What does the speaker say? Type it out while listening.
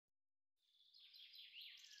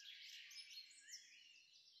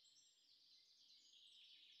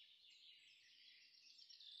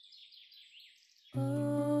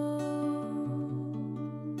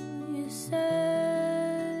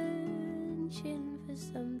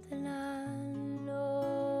something I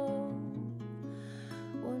know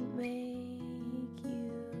won't make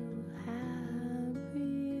you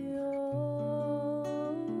happy. Oh,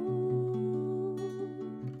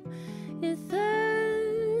 you're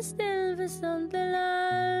thirsting for something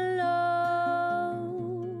I know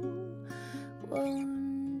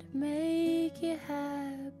won't make you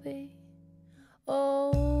happy.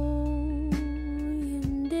 Oh, you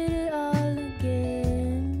did it all again.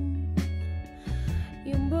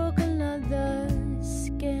 You broke another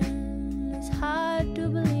skin. It's hard to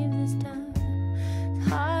believe this time. It's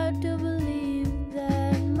hard to believe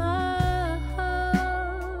that my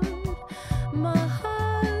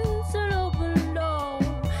heart's an open door.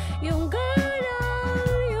 You got all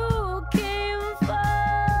you came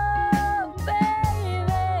for,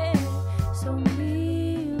 baby. So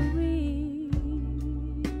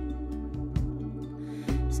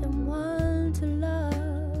someone to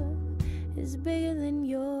love is bigger than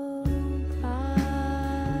yours.